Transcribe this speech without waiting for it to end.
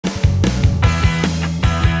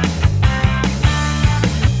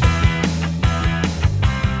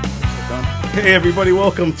Hey everybody,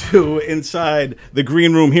 welcome to Inside the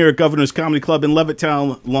Green Room here at Governor's Comedy Club in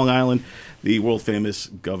Levittown, Long Island, the world famous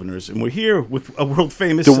Governors. And we're here with a world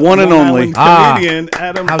famous the one and only comedian,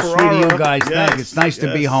 Adam How Ferrara. sweet of you guys. Yes, Thank you. It's nice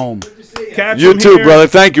to be home. You too, brother.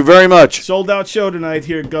 Thank you very much. Sold out show tonight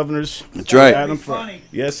here at Governor's. That's right. Adam Ferrara.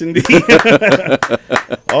 Yes, indeed.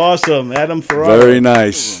 Awesome. Adam Ferrara. Very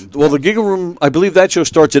nice. Well, the Giggle Room, I believe that show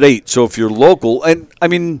starts at 8. So if you're local, and I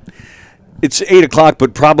mean, it's 8 o'clock,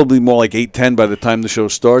 but probably more like 8:10 by the time the show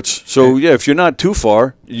starts. So yeah, if you're not too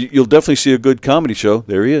far, you'll definitely see a good comedy show.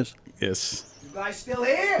 There he is. Yes. You guys still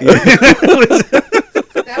here?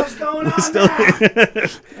 What the hell's going on now?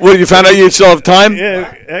 What, you found out you still have time?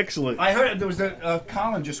 Yeah, excellent. I heard there was a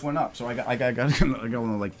Colin just went up, so I got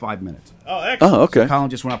in like 5 minutes. Oh, excellent. Oh, okay. Colin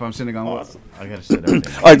just went up. I'm sitting going, awesome. I got to sit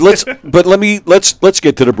everything. All right, let's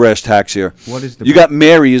get to the brass tacks here. What is the You got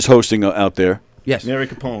Mary is hosting out there. Yes. Mary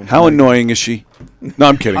Capone. How annoying is she? No,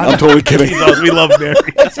 I'm kidding. I'm totally kidding. We love Mary.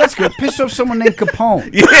 That's good. Piss off someone named Capone.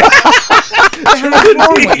 Yeah. What the hell is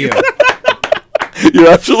wrong with you?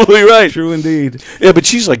 You're absolutely right. True indeed. Yeah, but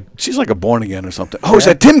she's like a born again or something. Oh, is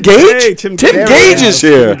that Tim Gage? Hey, Tim Gage is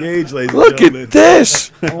here. Tim Gage, ladies and Look gentlemen. at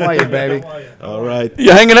this. How are you, baby? All right. You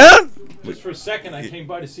hanging out? Just for a second, I came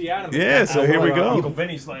by to see Adam. Yeah, so here we go. Uncle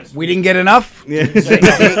Vinny's last We didn't get enough? Yeah.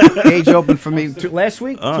 Gage opened for me last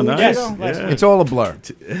week? Oh, 2 weeks nice. ago? Yeah. It's all a blur.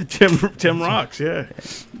 Tim rocks, yeah.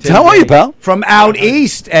 How are you, pal? From out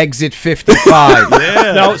east, exit 55.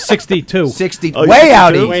 Yeah. No, 62. 60, Oh, way you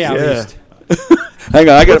out do? east. Way out Yeah. east. Hang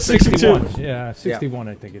on, I got 61. Yeah, 61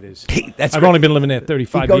 I think it is. That's I've only been living there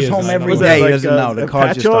 35 He goes years. home and I every know day. that. He doesn't know. The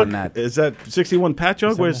car's just on that. Is that 61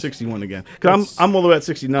 Patchogue? Where's 61 again? Because I'm all the way at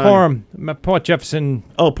 69. Coram, Port Jefferson.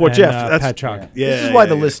 Oh, Port and, Jeff. That's Patchogue. Yeah. This is why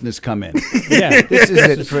the yeah. listeners come in. Yeah, This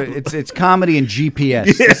is it. It's comedy and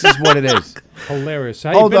GPS. This is what it is. hilarious.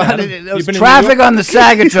 How Hold you been, on. Adam? There was You been in traffic New York? on the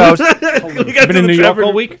Sagatros. You been in New York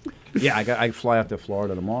all week? Yeah, I fly out to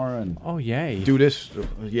Florida tomorrow and Oh, yay. do this.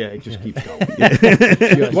 Yeah, it just keeps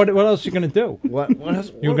going. What else you going to do? What else?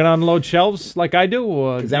 You going to unload shelves like I do?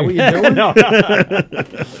 Or Is that what you're doing? No.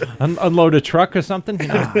 Unload a truck or something? You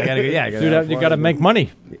know? I gotta go. Yeah, I gotta Dude, you got to make money.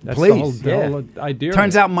 That's Please, the whole idea.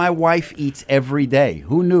 Turns out my wife eats every day.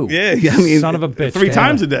 Who knew? Yeah, I mean, Son of a bitch. 3 Yeah.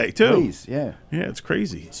 times a day too. Please, yeah. Yeah, it's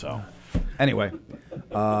crazy. So, Anyway,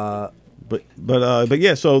 but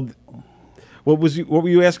yeah. So, what were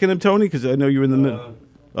you asking him, Tony? Because I know you were in the middle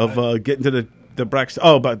of getting to the Brax.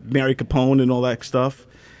 Oh, about Mary Capone and all that stuff,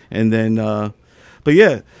 and then, but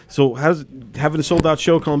yeah. So, how's having a sold out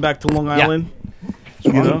show coming back to Long Island?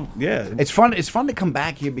 You know, yeah. it's fun. It's fun to come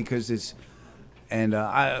back here because it's. And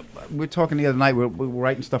we were talking the other night. We were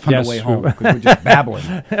writing stuff on Yes, the way we home were. because we're just babbling.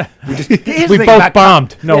 Here's the We thing both about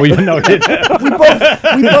bombed. No, we no, did. we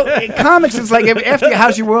both comics. It's like after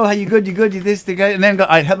how's your world? How you good? You good? You this? The guy, and then go.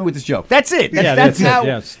 Help me with this joke. That's it. Yeah, That's that's it, how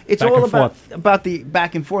yes. it's Back all and about the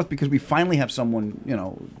back and forth because we finally have someone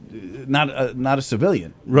not a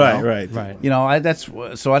civilian. Right. You know, that's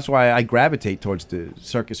why I gravitate towards the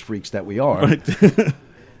circus freaks that we are,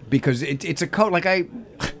 because it's a code. Like I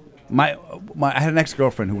had an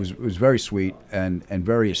ex-girlfriend who was very sweet and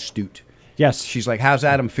very astute. Yes. She's like, "How's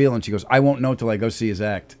Adam feeling?" She goes, "I won't know till I go see his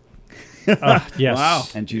act." Yes. Wow.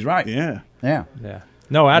 And she's right. Yeah. Yeah. Yeah.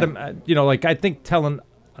 No, Adam, like I think telling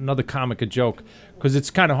another comic a joke, because it's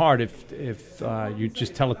kind of hard if you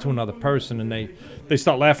just tell it to another person and they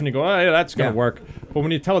start laughing and you go, oh, yeah, that's going to work. But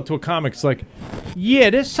when you tell it to a comic, it's like, yeah,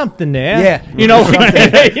 there's something there. Yeah.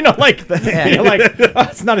 You're like, oh,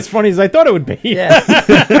 it's not as funny as I thought it would be. Yeah.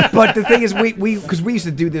 But the thing is, because we used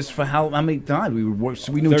to do this for how many times? We would work,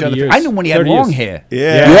 so we knew each 30 other. years. I knew when he had 30 long years. hair.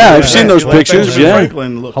 Yeah, I've seen those Like pictures, Benjamin yeah.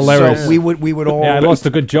 Franklin looks Hilarious. So we would all Yeah, I lost a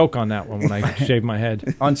good joke on that one when I shaved my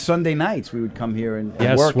head. on Sunday nights we would come here and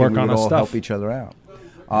Yes, work work and we on would our all stuff. help each other out.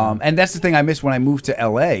 And that's the thing I missed when I moved to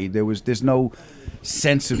L.A. There's no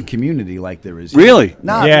sense of community like there is here. Really?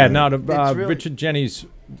 No, Yeah, it's no, really- Richard Jenny's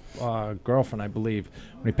girlfriend, I believe,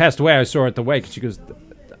 when he passed away, I saw her at the wake. She goes,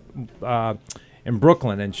 in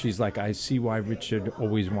Brooklyn, and she's like, I see why Richard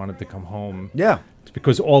always wanted to come home. Yeah. It's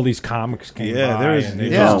because all these comics came Yeah, by, there is- and they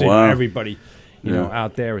yeah. just Oh, did wow. everybody, you know,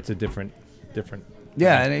 out there. It's a different.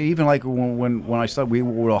 Yeah, and even like when I started, we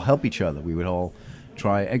would all help each other. We would all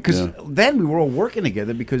try, because then we were all working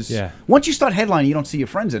together. Because once you start headlining, you don't see your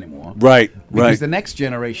friends anymore. Right, Because the next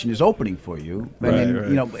generation is opening for you. And then,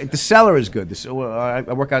 you know, the cellar is good. I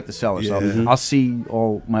work out at the cellar, so I'll see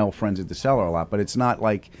all my old friends at the cellar a lot. But it's not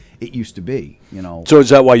like it used to be, you know. So is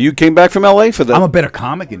that why you came back from L.A. for that? I'm a better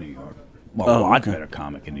comic in New York. Well, a lot better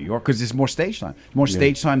comic in New York because there's more stage time. More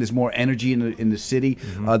stage time. There's more energy in the city.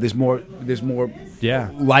 There's more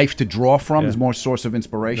life to draw from. There's more source of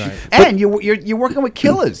inspiration. Right. And you're working with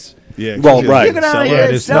killers. Yeah. Well, right. You go down Cellar. there,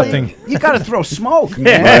 There's Sally, nothing- You got to throw smoke,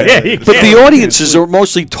 man. Yeah, But the audiences are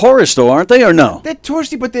mostly tourists, though, aren't they, or no? They're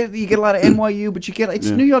touristy, but you get a lot of NYU. But you get it's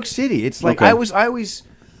New York City. It's like Okay.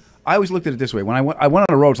 I always looked at it this way. When I went on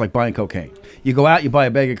the road, it's like buying cocaine. You go out, you buy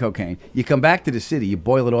a bag of cocaine. You come back to the city, you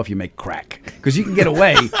boil it off, you make crack because you can get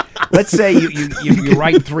away. Let's say you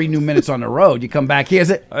write 3 new minutes on the road. You come back here,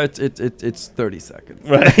 It's 30 seconds.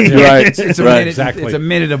 Right. Right. it's a Right. minute. Exactly. It's a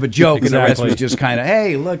minute of a joke, and the rest Exactly. was just kind of,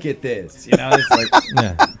 hey, look at this. You know, it's like.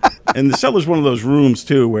 Yeah. And the cellar's one of those rooms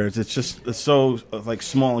too, where it's so like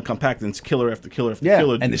small and compact, and it's killer after killer after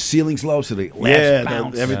killer. And the ceiling's low, so the laughs yeah,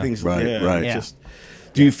 bounce. everything's Right, yeah, right. it's Yeah. Just,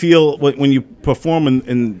 do you feel when you perform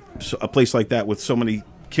in a place like that with so many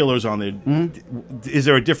killers on there? Is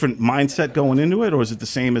there a different mindset going into it, or is it the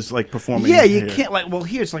same as like performing? Yeah, you here? can't like. Well,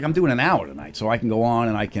 here it's like I'm doing an hour tonight, so I can go on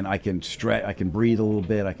and I can stretch, I can breathe a little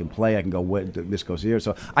bit, I can play, I can go. This goes here,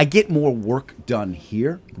 so I get more work done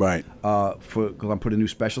here. Right. Because I'm putting a new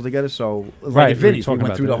special together. So Right, like we were Vinny's, we talking went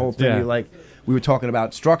about through the that. whole thing. Yeah. We were talking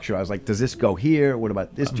about structure. I was like, does this go here? What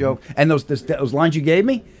about this joke? And those lines you gave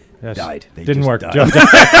me. Yes. Died. They Didn't just work. died. Joe-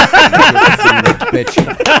 Bitch.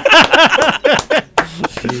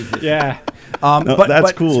 yeah. No,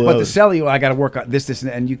 that's cool, But though. to sell you, I got to work on this,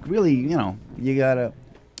 and you really, you gotta.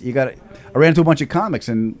 I ran into a bunch of comics,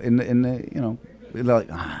 and in the, they're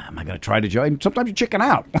like, am I gonna try to join? Sometimes you chicken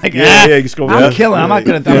out. Like, Yeah, you just go, I'm yeah. killing. I'm not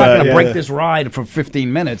gonna Yeah. break this ride for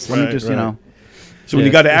 15 minutes. Let me Right, just, right. So when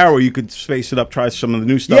you got an hour, you could space it up, try some of the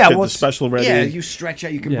new stuff, get the special ready. Yeah, you stretch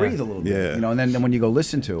out, you can Yeah. breathe a little bit. Yeah. And then when you go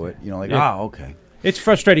listen to it, like, Yeah. okay. It's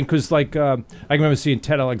frustrating because, like, I remember seeing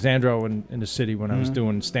Ted Alexandro in the city when I was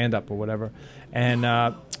doing stand-up or whatever, and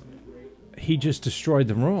he just destroyed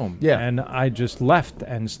the room. Yeah. And I just left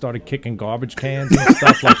and started kicking garbage cans and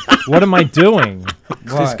stuff. Like, what am I doing?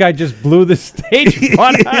 This Right. guy just blew the stage.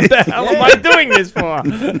 What the hell am I doing this for?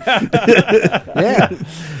 Yeah.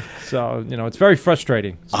 So, it's very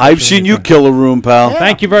frustrating. I've seen you kill a room, pal.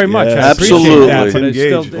 Thank you very much. Yeah, I appreciate absolutely. that, but Tim it's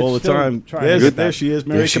Gage still, all the it's still time. trying to Yes, get there that. she is,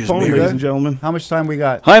 Mary There she is, Capone, Mary. ladies and gentlemen. How much time we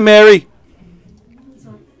got? Hi, Mary.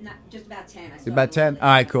 So not just about 10. I saw About 10? All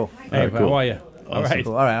right, cool. Hey, cool. how are you? All right.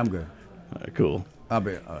 Cool. All right, I'm good. All right, cool. I'll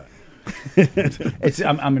be all right.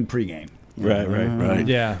 I'm in pregame. Right. Right.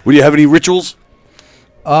 Yeah. Would you have any rituals?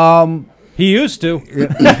 He used to. Then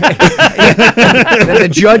the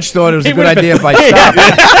judge thought it was a good idea if I stopped.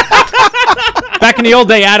 Back in the old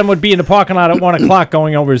day, Adam would be in the parking lot at 1 o'clock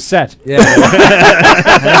going over his set. Yeah,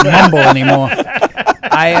 I don't mumble anymore.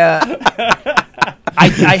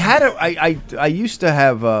 I used to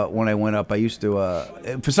have when I went up. I used to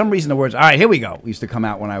for some reason the words. All right, here we go. Used to come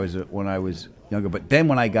out when I was younger. But then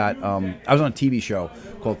when I got I was on a TV show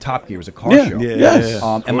called Top Gear. It was a car show. Yes.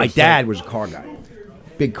 And my dad was a car guy.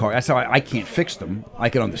 Big car. That's how I can't fix them. I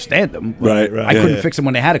can understand them. Right. I couldn't fix them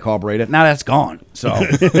when they had a carburetor. Now that's gone. So,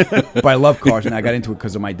 but I love cars, and I got into it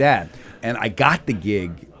because of my dad. And I got the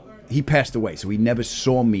gig. He passed away, so he never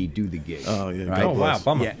saw me do the gig. Oh, yeah. Right? Oh, wow,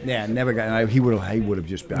 bummer. Yeah, never got. And he would have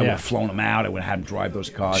just. I would Yeah. have flown him out. I would have had him drive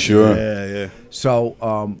those cars. Sure. Yeah.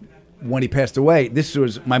 So when he passed away, this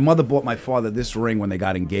was my mother bought my father this ring when they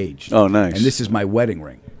got engaged. Oh, nice. And this is my wedding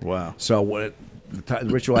ring. Wow. So the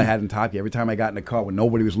ritual I had in Top Gear, every time I got in the car when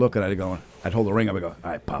nobody was looking, I'd hold the ring up and go, all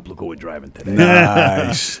right, Pop, look who we're driving today.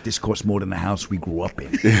 Nice. This costs more than the house we grew up in.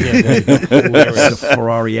 It's a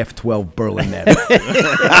Ferrari F12 Berlinetta.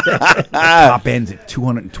 Top ends at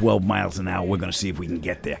 212 miles an hour. We're going to see if we can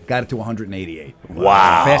get there. Got it to 188.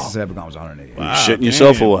 Wow. The fastest I ever gone was 188. You shitting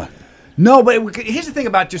yourself or what? No, but here's the thing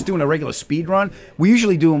about just doing a regular speed run. We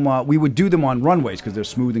usually do them. We would do them on runways because they're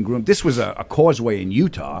smooth and groomed. This was a causeway in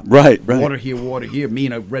Utah. Right. Water here. Me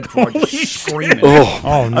and a red car just screaming.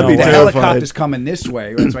 Oh, no. I'd be The terrified. helicopter's coming this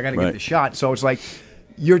way, right? So I got to Right. get the shot. So it's like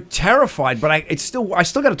you're terrified, but I still got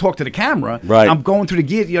to talk to the camera. Right. I'm going through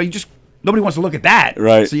the gear. Nobody wants to look at that.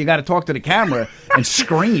 Right. So you got to talk to the camera and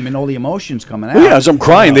scream, and all the emotions coming out. Well, yeah, as I'm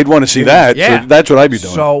crying, they'd want to see that. Yeah. So that's what I'd be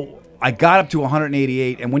doing. So I got up to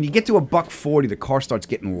 188, and when you get to $140, the car starts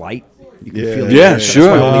getting light. You can feel it. Yeah, That's sure.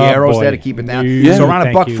 why all the Oh, arrows boy. there to keep it down. Yeah. So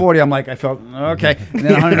around Thank you. $140, I'm like, I felt okay, and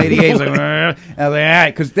then 188 is like, and I was like, all right,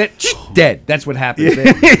 because that's dead. That's what happens.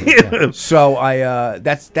 There. So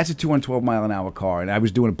that's a 212-mile-an-hour car, and I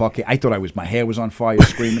was doing $1. I thought my hair was on fire,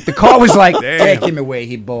 screaming. The car was like, take him away,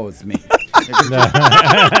 he bothers me.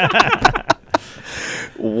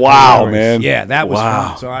 Wow, man. Yeah, that was Wow.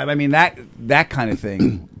 fun. So I mean that kind of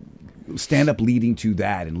thing, stand up leading to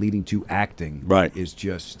that and leading to acting, Right. is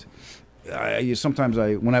just. Sometimes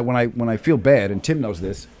when I feel bad, and Tim knows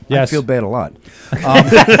this, I Yes. feel bad a lot.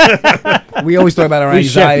 We always talk about our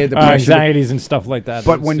anxiety, depression, anxieties and stuff like that.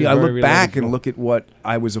 But when I look back and look at what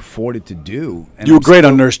I was afforded to do, and you were great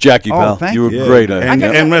on Nurse Jackie, pal. Thank you were you. great.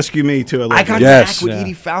 And Rescue Me too. I got back with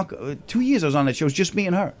Edie Falco. 2 years I was on that show. It was just me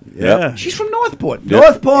and her. Yeah. She's from Northport.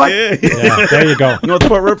 Northport. Yeah, there you go.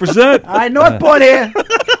 Northport represent. All right, Northport here.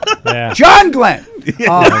 Yeah. John Glenn.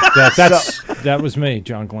 That was me,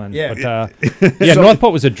 John Glenn. Yeah. But,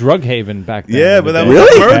 Northport was a drug haven back then. Yeah, but that was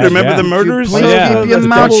Really? murder. Remember the murderers? Please keep your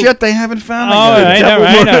mouth shut. They haven't found all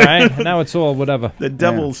right. Now it's all whatever. The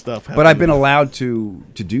devil stuff. But I've been allowed to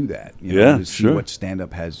do that. You know, Yeah, to see sure. what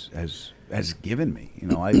stand-up has given me. You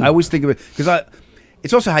know, I always think of it because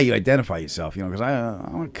it's also how you identify yourself. You know, because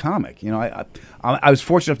I'm a comic. You know, I was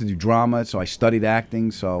fortunate enough to do drama, so I studied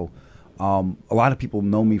acting. So a lot of people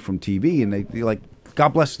know me from TV, and they're like, God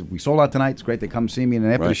bless them. We sold out tonight. It's great. They come see me. And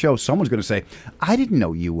then after the show, someone's going to say, I didn't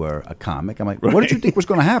know you were a comic. I'm like, what did you think was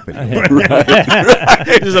going to happen?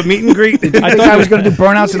 There's a meet and greet. Did you think I was going to do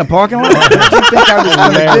burnouts in the parking lot? What did you think I was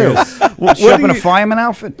going to do? Show up in a fireman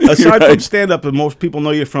outfit? Aside from stand-up, most people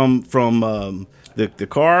know you from the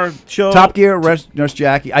car show. Top Gear, Nurse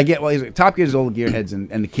Jackie. I get Top Gear is all the gearheads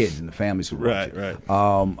and the kids and the families who watch it. Right.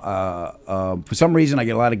 For some reason, I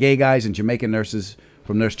get a lot of gay guys and Jamaican nurses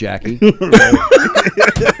from Nurse Jackie.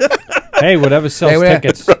 Hey, whatever sells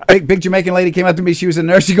tickets. Big Jamaican lady came up to me. She was a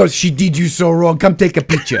nurse. She goes, "She did you so wrong. Come take a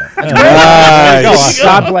picture." Nice.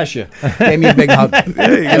 God bless you. Gave me a big hug. And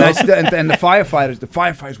the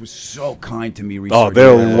firefighters were so kind to me recently. Oh,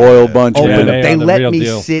 they're a loyal bunch. Oh, man. they are the let real me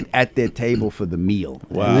deal. sit at their table for the meal.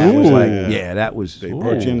 Wow. And that was like, that was. They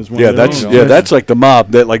approach in as one Yeah, of their that's own. that's like the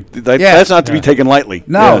mob. That's not to be taken lightly.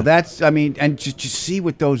 No, Yeah. that's and just see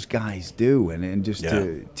what those guys do, and just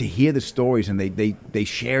to hear the stories, and they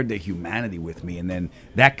shared their humanity with me, and then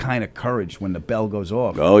that kind of courage when the bell goes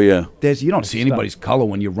off. Oh yeah. You don't see anybody's color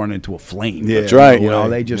when you run into a flame. Yeah, That's right. You know,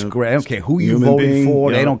 they just I don't care who you Human voted being,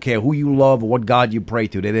 for. yeah. They don't care who you love or what God you pray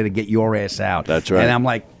to. They're there to get your ass out. That's right. And I'm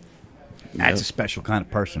like, that's a special kind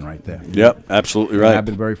of person right there. Yep, absolutely And right. I've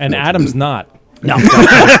been very And fortunate. Adam's not. No. He's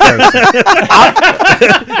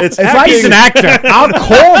an actor. I'll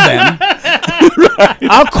call them.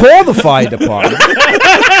 I'll call the fire department.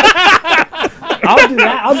 I'll do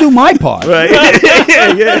that. I'll do my part. Right.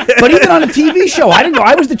 But even on a TV show, I didn't know.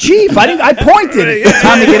 I was the chief. I pointed. It's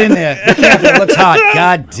time to get in there. Be careful. It looks hot.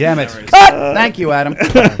 God damn it. Cut. Thank you, Adam.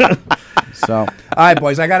 So, all right,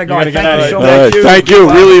 boys. I got to go. You gotta get Thank you out so of much. All right, thank you.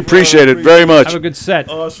 Really appreciate it very much. Have a good set.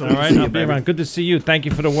 Awesome. All right, I'll be around. Good to see you. Thank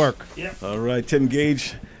you for the work. All right, Tim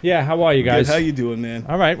Gage. Yeah, how are you guys? Good. How you doing, man?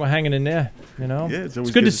 All right, we're hanging in there. You know, Yeah, it's it's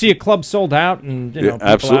always good to good. see a club sold out and people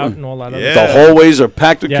absolutely. out and all that. Yeah. The hallways are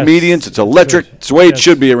packed with Yes. comedians. It's electric. Good. It's the way it Yes.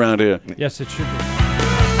 should be around here. Yes, it should be.